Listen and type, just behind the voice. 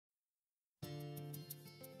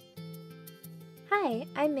Hi,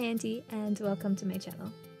 I'm Mandy and welcome to my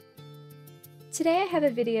channel. Today I have a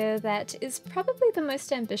video that is probably the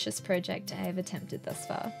most ambitious project I have attempted thus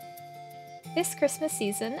far. This Christmas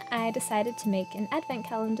season, I decided to make an advent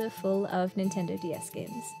calendar full of Nintendo DS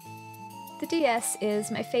games. The DS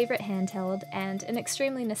is my favourite handheld and an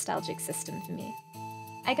extremely nostalgic system for me.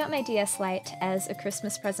 I got my DS Lite as a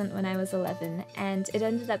Christmas present when I was 11, and it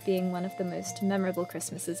ended up being one of the most memorable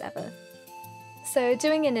Christmases ever. So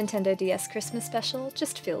doing a Nintendo DS Christmas special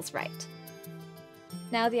just feels right.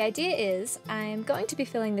 Now the idea is, I'm going to be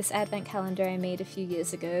filling this advent calendar I made a few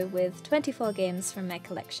years ago with 24 games from my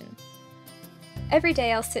collection. Every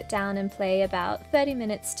day I'll sit down and play about 30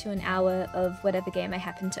 minutes to an hour of whatever game I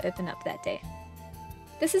happen to open up that day.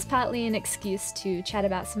 This is partly an excuse to chat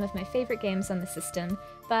about some of my favourite games on the system,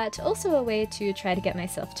 but also a way to try to get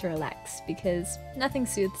myself to relax, because nothing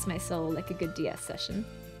soothes my soul like a good DS session.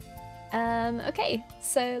 Okay,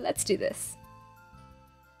 so let's do this.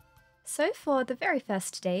 So for the very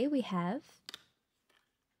first day we have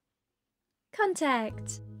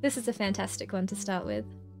Contact! This is a fantastic one to start with.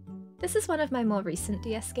 This is one of my more recent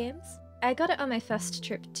DS games. I got it on my first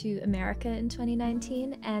trip to America in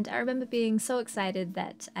 2019, and I remember being so excited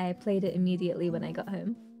that I played it immediately when I got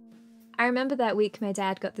home. I remember that week my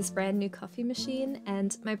dad got this brand new coffee machine,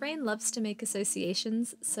 and my brain loves to make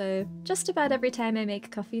associations, so just about every time I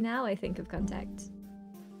make coffee now I think of Contact.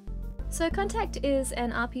 So Contact is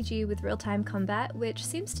an RPG with real-time combat, which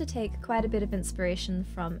seems to take quite a bit of inspiration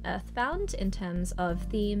from Earthbound in terms of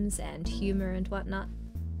themes and humour and whatnot.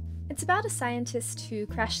 It's about a scientist who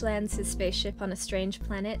crash lands his spaceship on a strange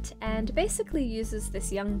planet and basically uses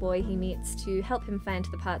this young boy he meets to help him find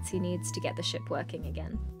the parts he needs to get the ship working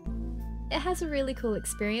again. It has a really cool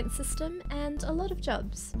experience system and a lot of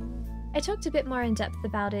jobs. I talked a bit more in depth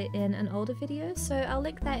about it in an older video, so I'll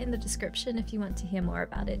link that in the description if you want to hear more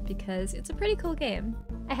about it, because it's a pretty cool game.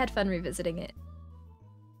 I had fun revisiting it.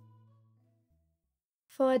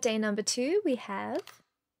 For day number 2 we have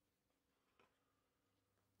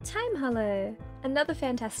Time Hollow, another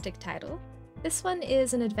fantastic title. This one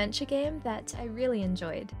is an adventure game that I really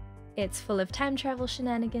enjoyed. It's full of time travel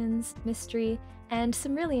shenanigans, mystery, and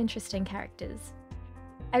some really interesting characters.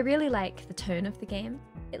 I really like the tone of the game.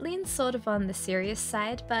 It leans sort of on the serious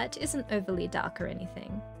side, but isn't overly dark or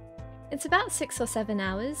anything. It's about 6 or 7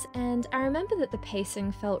 hours, and I remember that the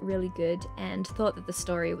pacing felt really good and thought that the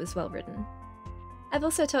story was well written. I've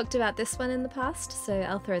also talked about this one in the past, so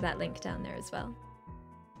I'll throw that link down there as well.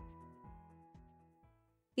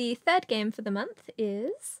 The third game for the month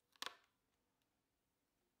is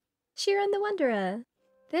Shiren the Wanderer.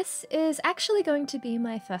 This is actually going to be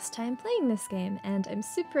my first time playing this game, and I'm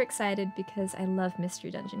super excited because I love Mystery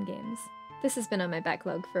Dungeon games. This has been on my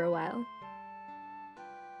backlog for a while.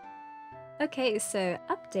 Okay, so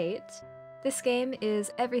update. This game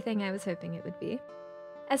is everything I was hoping it would be.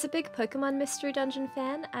 As a big Pokemon Mystery Dungeon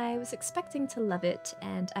fan, I was expecting to love it,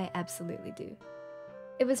 and I absolutely do.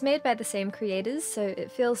 It was made by the same creators, so it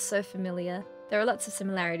feels so familiar. There are lots of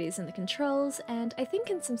similarities in the controls, and I think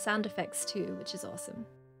in some sound effects too, which is awesome.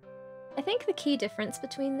 I think the key difference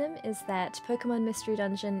between them is that Pokemon Mystery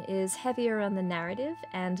Dungeon is heavier on the narrative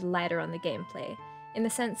and lighter on the gameplay, in the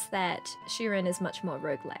sense that Shiren is much more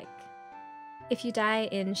roguelike. If you die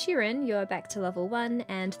in Shiren, you're back to level 1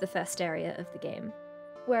 and the first area of the game,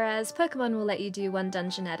 whereas Pokemon will let you do one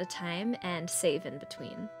dungeon at a time and save in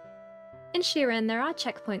between. In Shiren, there are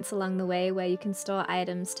checkpoints along the way where you can store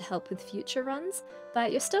items to help with future runs,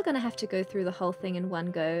 but you're still going to have to go through the whole thing in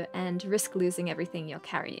one go and risk losing everything you're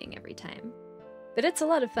carrying every time. But it's a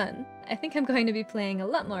lot of fun. I think I'm going to be playing a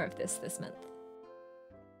lot more of this month.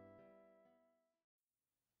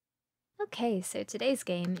 Okay, so today's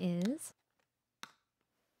game is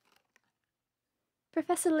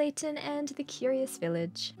Professor Layton and the Curious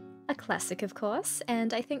Village. A classic, of course,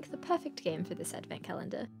 and I think the perfect game for this advent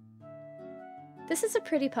calendar. This is a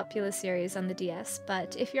pretty popular series on the DS,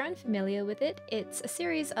 but if you're unfamiliar with it, it's a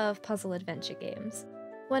series of puzzle adventure games.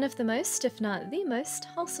 One of the most, if not the most,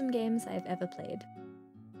 wholesome games I've ever played.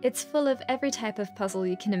 It's full of every type of puzzle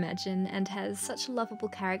you can imagine and has such lovable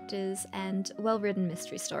characters and well-written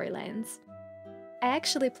mystery storylines. I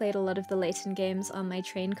actually played a lot of the Layton games on my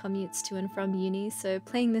train commutes to and from uni, so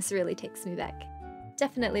playing this really takes me back.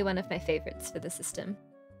 Definitely one of my favourites for the system.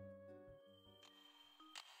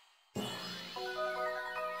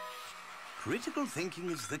 Critical thinking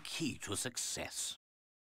is the key to success.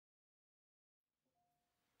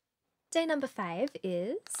 Day number 5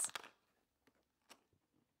 is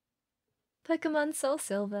Pokemon Soul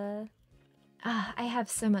Silver. I have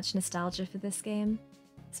so much nostalgia for this game.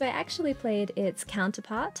 So I actually played its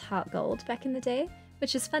counterpart, Heart Gold, back in the day,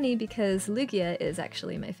 which is funny because Lugia is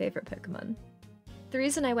actually my favourite Pokemon. The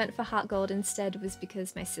reason I went for Heart Gold instead was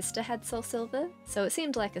because my sister had Soul Silver, so it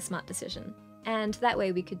seemed like a smart decision, and that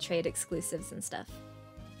way we could trade exclusives and stuff.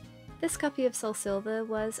 This copy of Soul Silver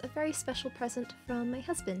was a very special present from my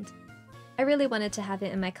husband. I really wanted to have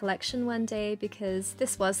it in my collection one day because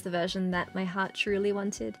this was the version that my heart truly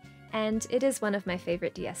wanted, and it is one of my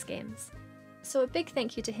favourite DS games. So a big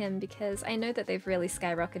thank you to him because I know that they've really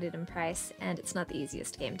skyrocketed in price and it's not the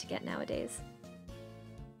easiest game to get nowadays.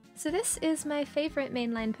 So this is my favourite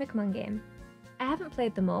mainline Pokemon game. I haven't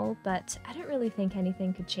played them all, but I don't really think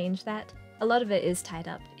anything could change that. A lot of it is tied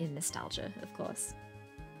up in nostalgia, of course.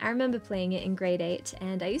 I remember playing it in grade 8,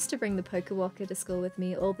 and I used to bring the Pokewalker to school with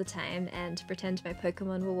me all the time and pretend my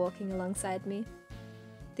Pokemon were walking alongside me.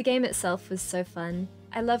 The game itself was so fun.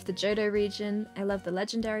 I love the Johto region, I love the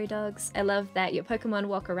legendary dogs, I love that your Pokemon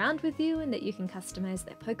walk around with you and that you can customize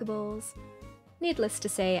their Pokeballs. Needless to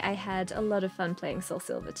say, I had a lot of fun playing Soul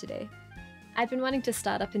Silver today. I've been wanting to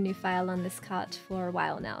start up a new file on this cart for a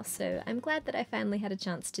while now, so I'm glad that I finally had a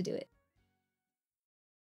chance to do it.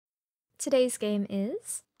 Today's game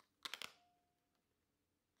is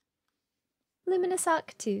Luminous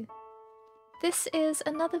Arc 2. This is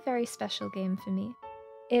another very special game for me.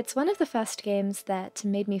 It's one of the first games that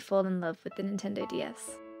made me fall in love with the Nintendo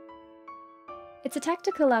DS. It's a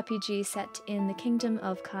tactical RPG set in the Kingdom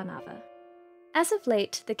of Karnava. As of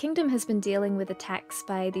late, the kingdom has been dealing with attacks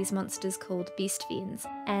by these monsters called Beast Fiends,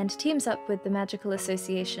 and teams up with the Magical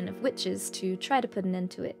Association of Witches to try to put an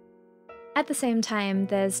end to it. At the same time,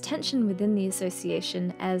 there's tension within the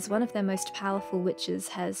association as one of their most powerful witches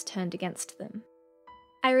has turned against them.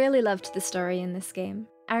 I really loved the story in this game.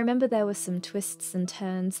 I remember there were some twists and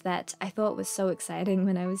turns that I thought was so exciting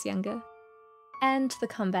when I was younger. And the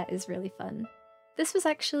combat is really fun. This was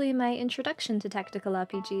actually my introduction to tactical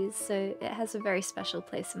RPGs, so it has a very special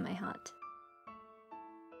place in my heart.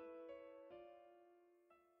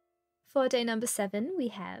 For day number 7, we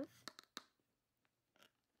have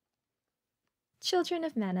Children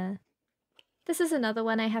of Mana. This is another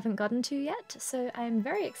one I haven't gotten to yet, so I'm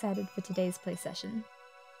very excited for today's play session.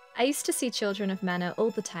 I used to see Children of Mana all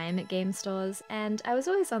the time at game stores, and I was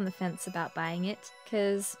always on the fence about buying it,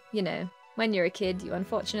 cause, you know, when you're a kid, you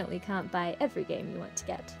unfortunately can't buy every game you want to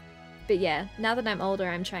get. But yeah, now that I'm older,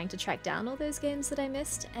 I'm trying to track down all those games that I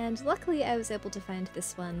missed, and luckily I was able to find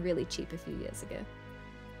this one really cheap a few years ago.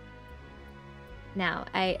 Now,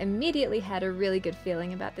 I immediately had a really good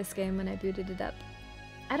feeling about this game when I booted it up.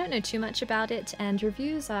 I don't know too much about it, and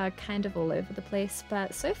reviews are kind of all over the place,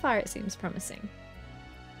 but so far it seems promising.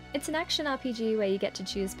 It's an action RPG where you get to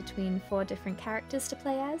choose between 4 different characters to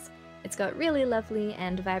play as. It's got really lovely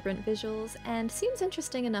and vibrant visuals, and seems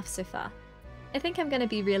interesting enough so far. I think I'm going to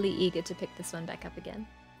be really eager to pick this one back up again.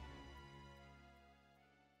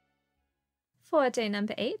 For day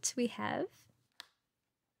number 8, we have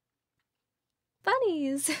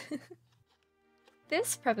bunnies!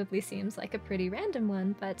 This probably seems like a pretty random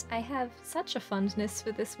one, but I have such a fondness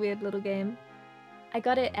for this weird little game. I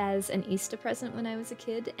got it as an Easter present when I was a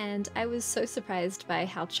kid, and I was so surprised by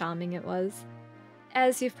how charming it was.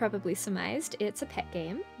 As you've probably surmised, it's a pet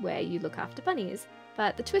game where you look after bunnies,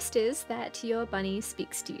 but the twist is that your bunny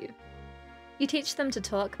speaks to you. You teach them to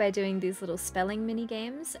talk by doing these little spelling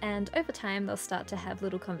mini-games, and over time they'll start to have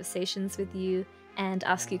little conversations with you and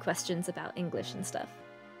ask you questions about English and stuff.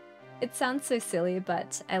 It sounds so silly,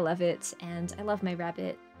 but I love it, and I love my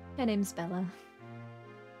rabbit. Her name's Bella.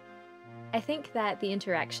 I think that the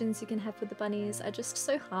interactions you can have with the bunnies are just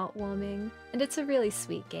so heartwarming, and it's a really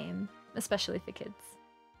sweet game, especially for kids.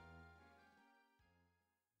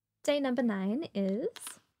 Day number 9 is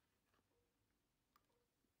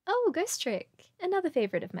Ghost Trick, another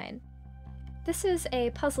favourite of mine. This is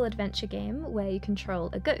a puzzle adventure game where you control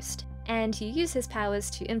a ghost, and you use his powers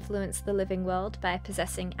to influence the living world by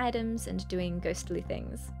possessing items and doing ghostly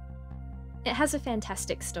things. It has a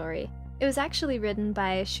fantastic story. It was actually written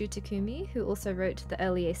by Shu Takumi, who also wrote the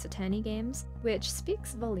early Ace Attorney games, which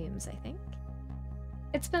speaks volumes, I think.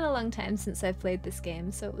 It's been a long time since I've played this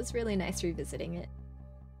game, so it was really nice revisiting it.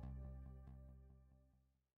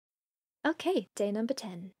 Okay, day number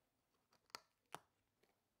 10.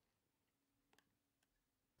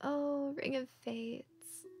 Oh, Ring of Fates.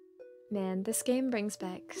 Man, this game brings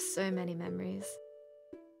back so many memories.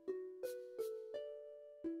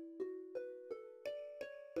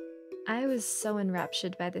 I was so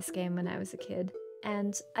enraptured by this game when I was a kid,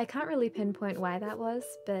 and I can't really pinpoint why that was,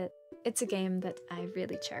 but it's a game that I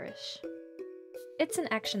really cherish. It's an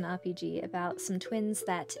action RPG about some twins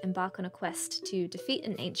that embark on a quest to defeat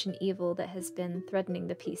an ancient evil that has been threatening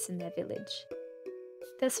the peace in their village.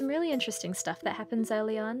 There's some really interesting stuff that happens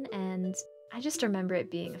early on, and I just remember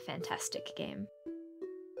it being a fantastic game.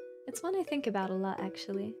 It's one I think about a lot,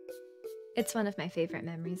 actually. It's one of my favorite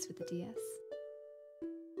memories with the DS.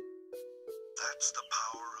 That's the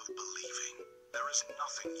power of believing. There is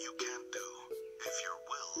nothing you can't do if your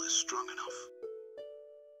will is strong enough.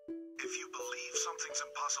 If you believe something's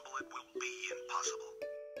impossible, it will be impossible.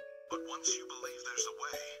 But once you believe there's a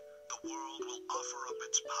way, the world will offer up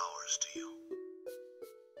its powers to you.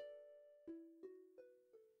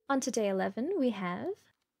 On to day 11, we have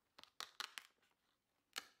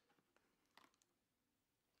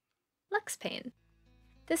Lux Pain.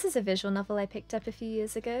 This is a visual novel I picked up a few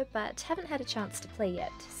years ago, but haven't had a chance to play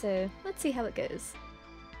yet, so let's see how it goes.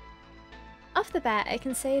 Off the bat, I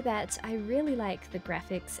can say that I really like the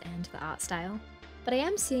graphics and the art style, but I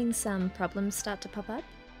am seeing some problems start to pop up.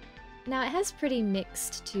 Now, it has pretty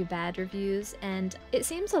mixed to bad reviews, and it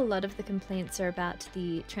seems a lot of the complaints are about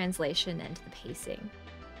the translation and the pacing.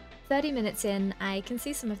 30 minutes in, I can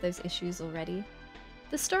see some of those issues already.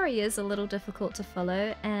 The story is a little difficult to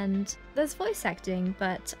follow, and there's voice acting,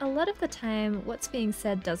 but a lot of the time what's being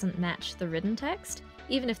said doesn't match the written text,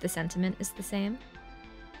 even if the sentiment is the same.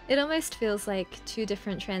 It almost feels like two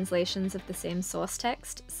different translations of the same source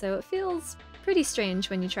text, so it feels pretty strange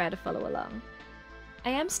when you try to follow along. I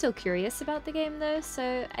am still curious about the game though,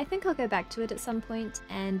 so I think I'll go back to it at some point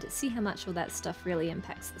and see how much all that stuff really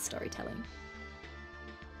impacts the storytelling.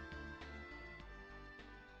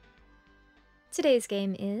 Today's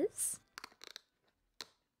game is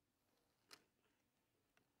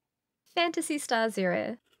Phantasy Star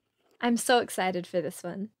Zero. I'm so excited for this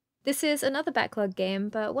one. This is another backlog game,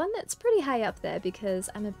 but one that's pretty high up there because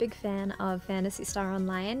I'm a big fan of Phantasy Star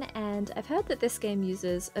Online, and I've heard that this game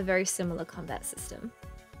uses a very similar combat system.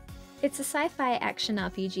 It's a sci-fi action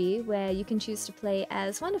RPG where you can choose to play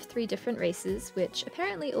as one of 3 different races, which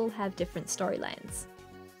apparently all have different storylines.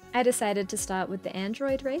 I decided to start with the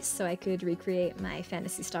android race so I could recreate my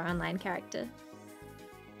Phantasy Star Online character.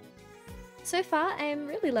 So far, I'm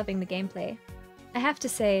really loving the gameplay. I have to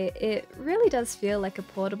say, it really does feel like a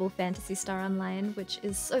portable Phantasy Star Online, which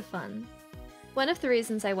is so fun. One of the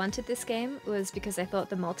reasons I wanted this game was because I thought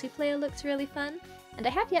the multiplayer looked really fun, and I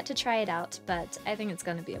have yet to try it out, but I think it's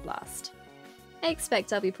going to be a blast. I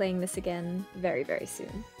expect I'll be playing this again very, very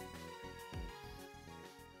soon.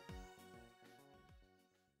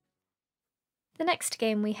 The next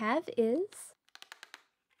game we have is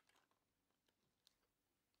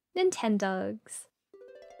Nintendogs.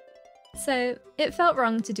 So, it felt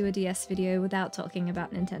wrong to do a DS video without talking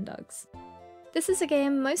about Nintendogs. This is a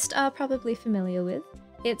game most are probably familiar with.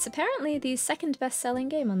 It's apparently the second best-selling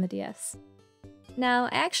game on the DS. Now,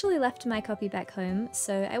 I actually left my copy back home,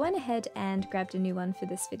 so I went ahead and grabbed a new one for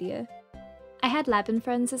this video. I had Lab and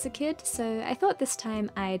Friends as a kid, so I thought this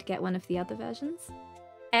time I'd get one of the other versions.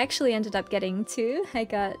 I actually ended up getting 2. I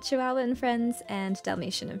got Chihuahua and Friends and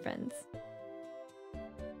Dalmatian and Friends.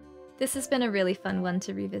 This has been a really fun one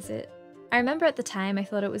to revisit. I remember at the time I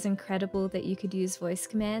thought it was incredible that you could use voice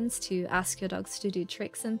commands to ask your dogs to do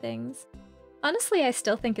tricks and things. Honestly, I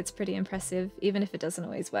still think it's pretty impressive, even if it doesn't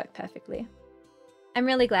always work perfectly. I'm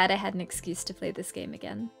really glad I had an excuse to play this game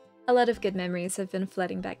again. A lot of good memories have been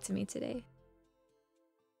flooding back to me today.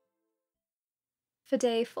 For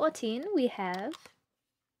day 14, we have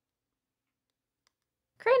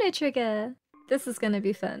Chrono Trigger! This is gonna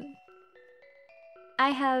be fun.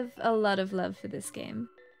 I have a lot of love for this game.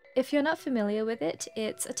 If you're not familiar with it,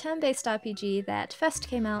 it's a turn-based RPG that first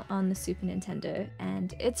came out on the Super Nintendo,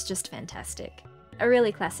 and it's just fantastic. A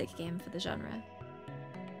really classic game for the genre.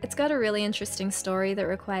 It's got a really interesting story that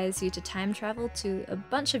requires you to time travel to a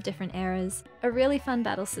bunch of different eras, a really fun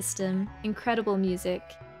battle system, incredible music,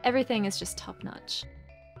 everything is just top-notch.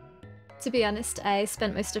 To be honest, I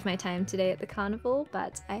spent most of my time today at the carnival,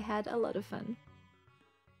 but I had a lot of fun.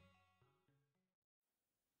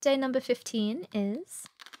 Day number 15 is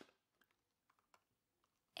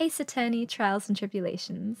Ace Attorney Trials and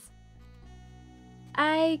Tribulations.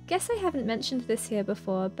 I guess I haven't mentioned this here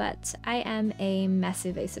before, but I am a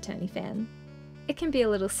massive Ace Attorney fan. It can be a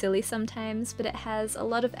little silly sometimes, but it has a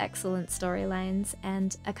lot of excellent storylines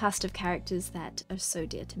and a cast of characters that are so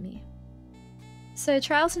dear to me. So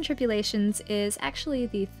Trials and Tribulations is actually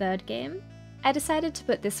the 3rd game. I decided to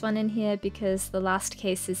put this one in here because the last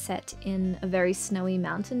case is set in a very snowy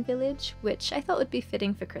mountain village, which I thought would be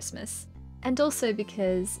fitting for Christmas, and also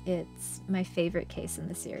because it's my favourite case in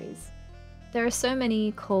the series. There are so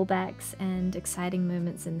many callbacks and exciting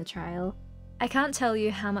moments in the trial. I can't tell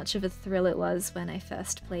you how much of a thrill it was when I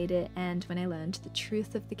first played it and when I learned the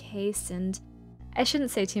truth of the case, and I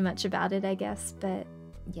shouldn't say too much about it, I guess, but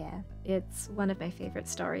yeah, it's one of my favorite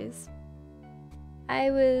stories. I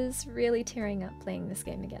was really tearing up playing this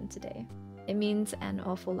game again today. It means an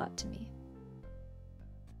awful lot to me.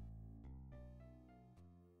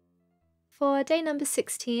 For day number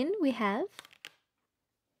 16, we have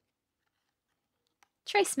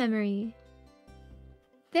Trace Memory.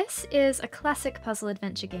 This is a classic puzzle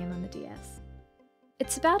adventure game on the DS.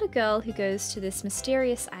 It's about a girl who goes to this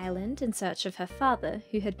mysterious island in search of her father,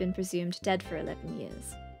 who had been presumed dead for 11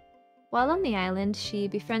 years. While on the island, she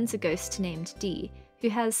befriends a ghost named Dee, who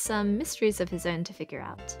has some mysteries of his own to figure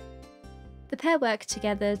out. The pair work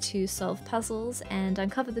together to solve puzzles and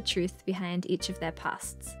uncover the truth behind each of their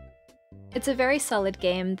pasts. It's a very solid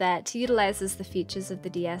game that utilizes the features of the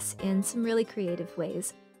DS in some really creative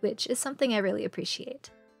ways, which is something I really appreciate.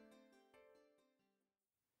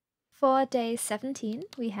 For day 17,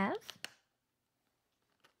 we have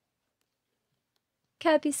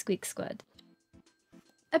Kirby Squeak Squad.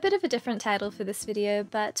 A bit of a different title for this video,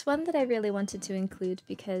 but one that I really wanted to include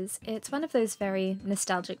because it's one of those very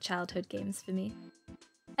nostalgic childhood games for me.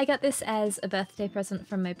 I got this as a birthday present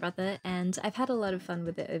from my brother, and I've had a lot of fun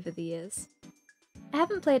with it over the years. I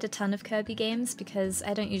haven't played a ton of Kirby games because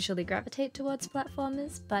I don't usually gravitate towards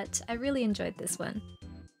platformers, but I really enjoyed this one.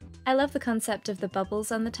 I love the concept of the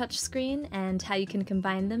bubbles on the touchscreen and how you can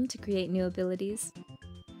combine them to create new abilities.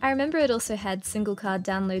 I remember it also had single card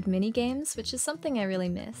download mini-games, which is something I really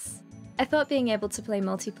miss. I thought being able to play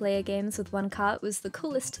multiplayer games with one cart was the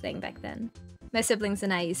coolest thing back then. My siblings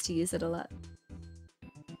and I used to use it a lot.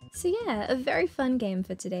 So yeah, a very fun game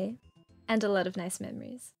for today, and a lot of nice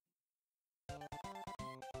memories.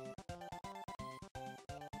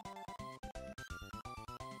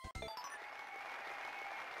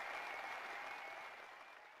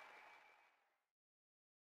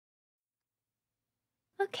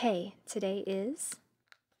 Okay, today is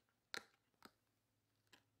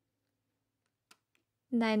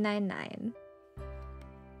 999.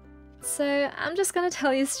 So I'm just gonna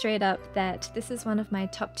tell you straight up that this is one of my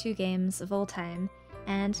top 2 games of all time,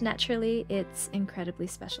 and naturally it's incredibly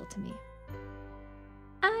special to me.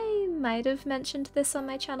 I might have mentioned this on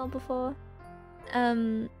my channel before.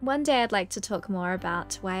 One day I'd like to talk more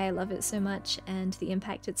about why I love it so much and the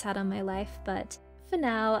impact it's had on my life, but for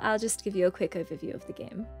now, I'll just give you a quick overview of the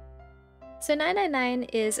game. So 999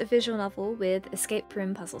 is a visual novel with escape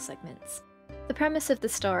room puzzle segments. The premise of the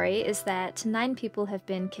story is that 9 people have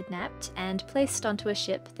been kidnapped and placed onto a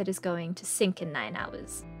ship that is going to sink in 9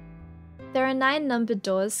 hours. There are 9 numbered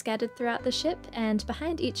doors scattered throughout the ship, and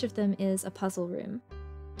behind each of them is a puzzle room.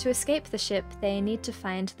 To escape the ship, they need to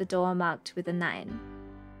find the door marked with a 9.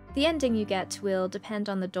 The ending you get will depend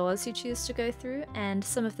on the doors you choose to go through and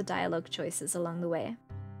some of the dialogue choices along the way.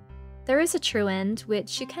 There is a true end,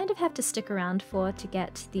 which you kind of have to stick around for to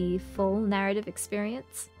get the full narrative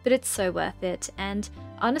experience, but it's so worth it, and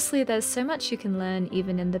honestly there's so much you can learn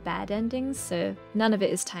even in the bad endings, so none of it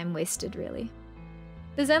is time wasted really.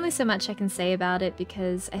 There's only so much I can say about it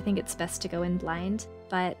because I think it's best to go in blind,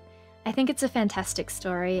 but I think it's a fantastic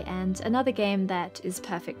story and another game that is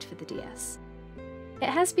perfect for the DS. It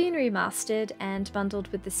has been remastered and bundled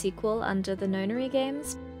with the sequel under the Nonary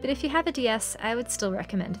games, but if you have a DS, I would still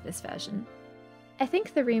recommend this version. I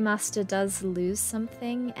think the remaster does lose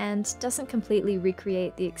something and doesn't completely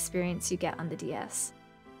recreate the experience you get on the DS.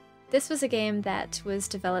 This was a game that was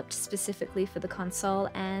developed specifically for the console,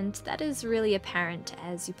 and that is really apparent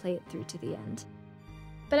as you play it through to the end.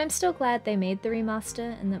 But I'm still glad they made the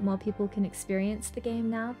remaster and that more people can experience the game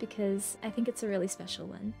now because I think it's a really special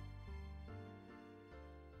one.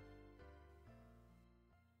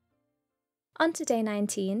 On to day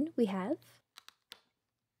 19, we have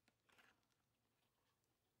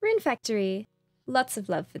Rune Factory. Lots of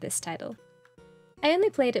love for this title. I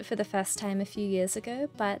only played it for the first time a few years ago,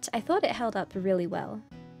 but I thought it held up really well.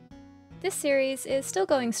 This series is still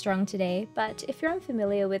going strong today, but if you're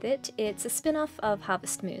unfamiliar with it, it's a spin-off of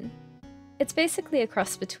Harvest Moon. It's basically a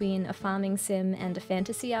cross between a farming sim and a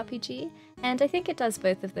fantasy RPG, and I think it does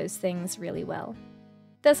both of those things really well.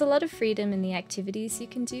 There's a lot of freedom in the activities you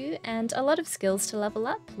can do, and a lot of skills to level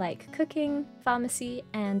up, like cooking, pharmacy,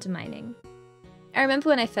 and mining. I remember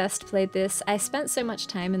when I first played this, I spent so much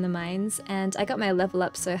time in the mines, and I got my level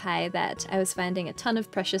up so high that I was finding a ton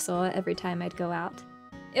of precious ore every time I'd go out.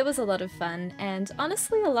 It was a lot of fun, and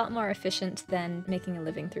honestly a lot more efficient than making a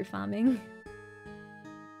living through farming.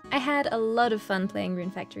 I had a lot of fun playing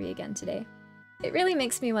Rune Factory again today. It really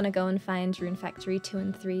makes me want to go and find Rune Factory 2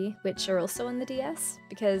 and 3, which are also on the DS,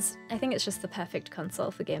 because I think it's just the perfect console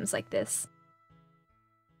for games like this.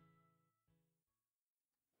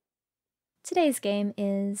 Today's game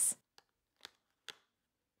is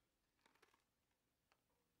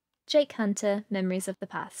Jake Hunter: Memories of the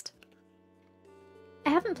Past. I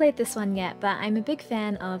haven't played this one yet, but I'm a big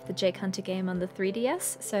fan of the Jake Hunter game on the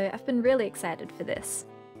 3DS, so I've been really excited for this.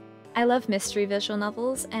 I love mystery visual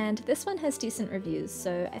novels, and this one has decent reviews,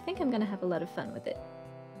 so I think I'm gonna have a lot of fun with it.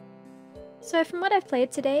 So from what I've played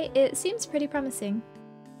today, it seems pretty promising.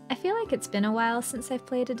 I feel like it's been a while since I've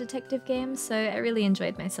played a detective game, so I really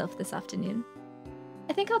enjoyed myself this afternoon.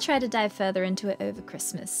 I think I'll try to dive further into it over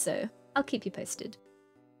Christmas, so I'll keep you posted.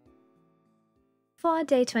 For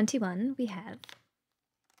day 21, we have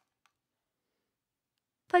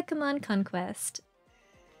Pokémon Conquest.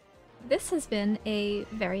 This has been a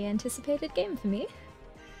very anticipated game for me.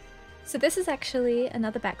 So this is actually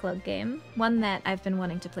another backlog game, one that I've been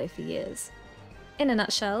wanting to play for years. In a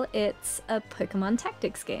nutshell, it's a Pokémon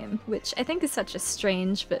Tactics game, which I think is such a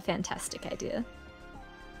strange but fantastic idea.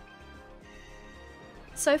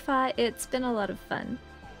 So far, it's been a lot of fun.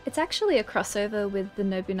 It's actually a crossover with the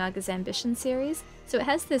Nobunaga's Ambition series, so it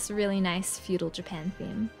has this really nice feudal Japan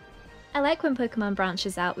theme. I like when Pokemon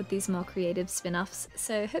branches out with these more creative spin-offs,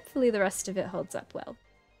 so hopefully the rest of it holds up well.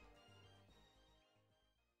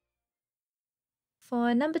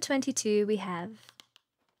 For number 22 we have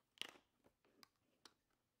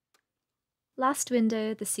Last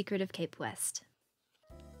Window: The Secret of Cape West.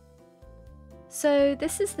 So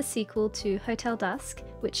this is the sequel to Hotel Dusk,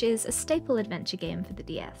 which is a staple adventure game for the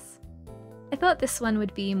DS. I thought this one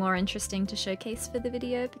would be more interesting to showcase for the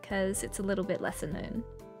video because it's a little bit lesser known.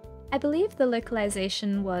 I believe the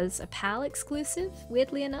localization was a PAL exclusive,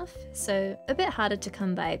 weirdly enough, so a bit harder to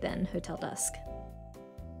come by than Hotel Dusk.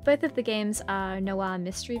 Both of the games are noir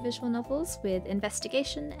mystery visual novels with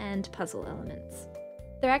investigation and puzzle elements.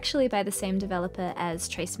 They're actually by the same developer as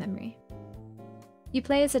Trace Memory. You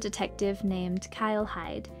play as a detective named Kyle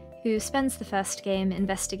Hyde, who spends the first game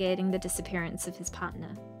investigating the disappearance of his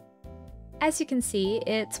partner. As you can see,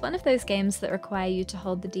 it's one of those games that require you to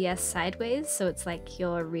hold the DS sideways, so it's like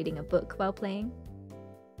you're reading a book while playing.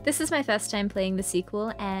 This is my first time playing the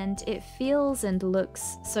sequel, and it feels and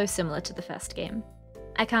looks so similar to the first game.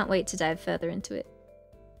 I can't wait to dive further into it.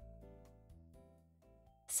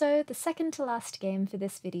 So the second to last game for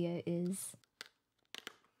this video is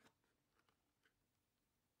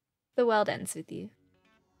The World Ends With You.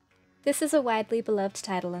 This is a widely beloved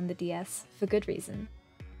title on the DS, for good reason.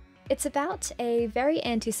 It's about a very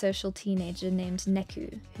antisocial teenager named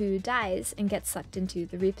Neku, who dies and gets sucked into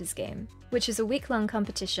the Reaper's Game, which is a week-long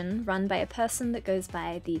competition run by a person that goes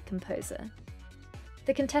by the Composer.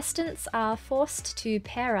 The contestants are forced to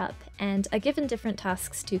pair up and are given different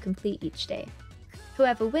tasks to complete each day.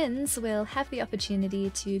 Whoever wins will have the opportunity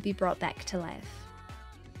to be brought back to life.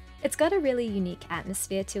 It's got a really unique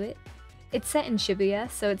atmosphere to it. It's set in Shibuya,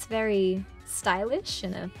 so it's very stylish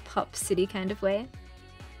in a pop city kind of way.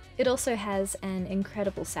 It also has an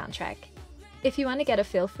incredible soundtrack. If you want to get a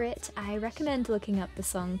feel for it, I recommend looking up the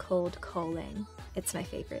song called Koleng. It's my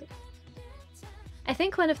favourite. I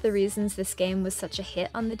think one of the reasons this game was such a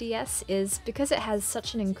hit on the DS is because it has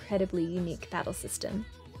such an incredibly unique battle system.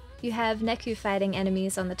 You have Neku fighting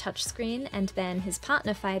enemies on the touchscreen and then his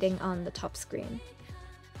partner fighting on the top screen.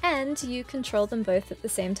 And you control them both at the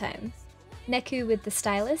same time. Neku with the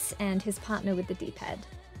stylus and his partner with the D-pad.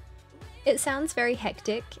 It sounds very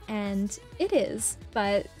hectic, and it is,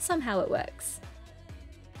 but somehow it works.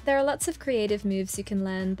 There are lots of creative moves you can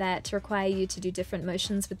learn that require you to do different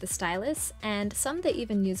motions with the stylus, and some that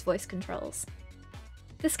even use voice controls.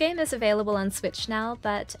 This game is available on Switch now,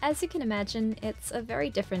 but as you can imagine, it's a very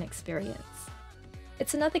different experience.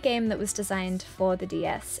 It's another game that was designed for the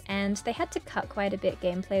DS, and they had to cut quite a bit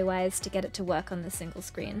gameplay-wise to get it to work on the single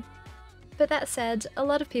screen. But that said, a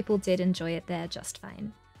lot of people did enjoy it there just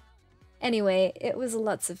fine. Anyway, it was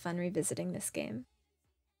lots of fun revisiting this game.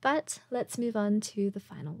 But let's move on to the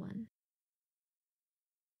final one.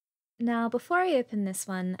 Now, before I open this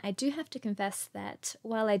one, I do have to confess that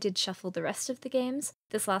while I did shuffle the rest of the games,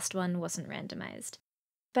 this last one wasn't randomized.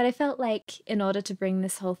 But I felt like, in order to bring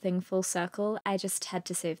this whole thing full circle, I just had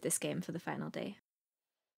to save this game for the final day.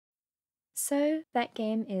 So, that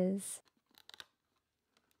game is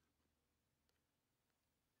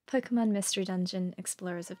Pokémon Mystery Dungeon: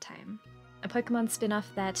 Explorers of Time, a Pokémon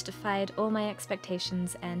spin-off that defied all my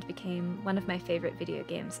expectations and became one of my favourite video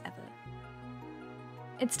games ever.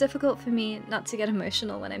 It's difficult for me not to get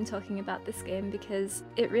emotional when I'm talking about this game because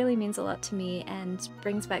it really means a lot to me and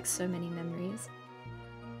brings back so many memories.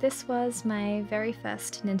 This was my very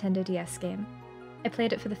first Nintendo DS game. I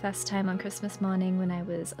played it for the first time on Christmas morning when I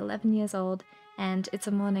was 11 years old, and it's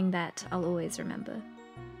a morning that I'll always remember.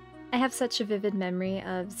 I have such a vivid memory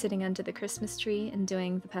of sitting under the Christmas tree and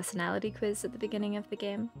doing the personality quiz at the beginning of the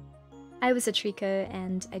game. I was a Trico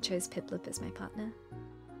and I chose Piplup as my partner.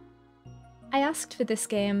 I asked for this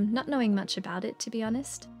game not knowing much about it, to be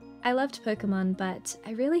honest. I loved Pokemon, but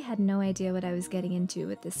I really had no idea what I was getting into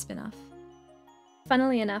with this spin-off.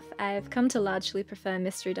 Funnily enough, I've come to largely prefer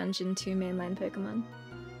Mystery Dungeon to mainline Pokemon.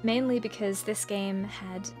 Mainly because this game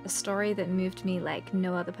had a story that moved me like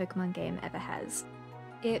no other Pokemon game ever has.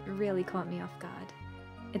 It really caught me off guard.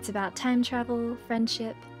 It's about time travel,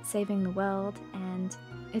 friendship, saving the world, and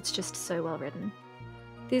it's just so well written.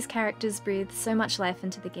 These characters breathe so much life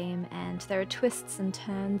into the game, and there are twists and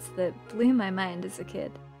turns that blew my mind as a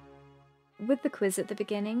kid. With the quiz at the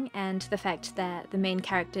beginning, and the fact that the main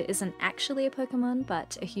character isn't actually a Pokemon,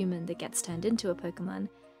 but a human that gets turned into a Pokemon,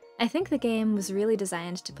 I think the game was really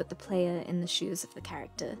designed to put the player in the shoes of the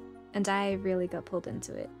character, and I really got pulled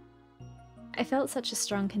into it. I felt such a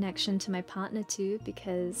strong connection to my partner too,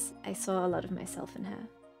 because I saw a lot of myself in her.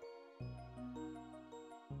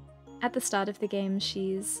 At the start of the game,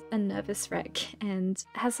 she's a nervous wreck and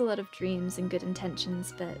has a lot of dreams and good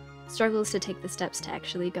intentions, but struggles to take the steps to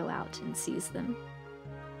actually go out and seize them.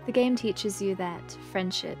 The game teaches you that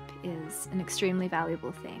friendship is an extremely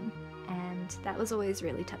valuable thing, and that was always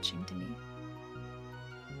really touching to me.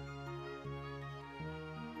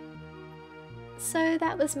 So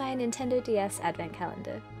that was my Nintendo DS Advent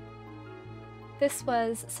Calendar. This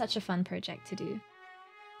was such a fun project to do.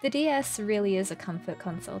 The DS really is a comfort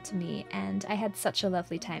console to me, and I had such a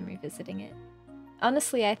lovely time revisiting it.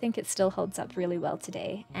 Honestly, I think it still holds up really well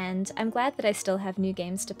today, and I'm glad that I still have new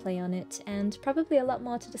games to play on it, and probably a lot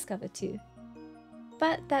more to discover too.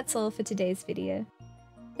 But that's all for today's video.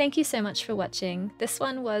 Thank you so much for watching. This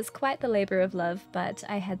one was quite the labour of love, but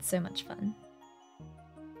I had so much fun.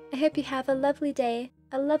 I hope you have a lovely day,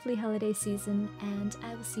 a lovely holiday season, and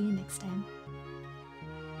I will see you next time.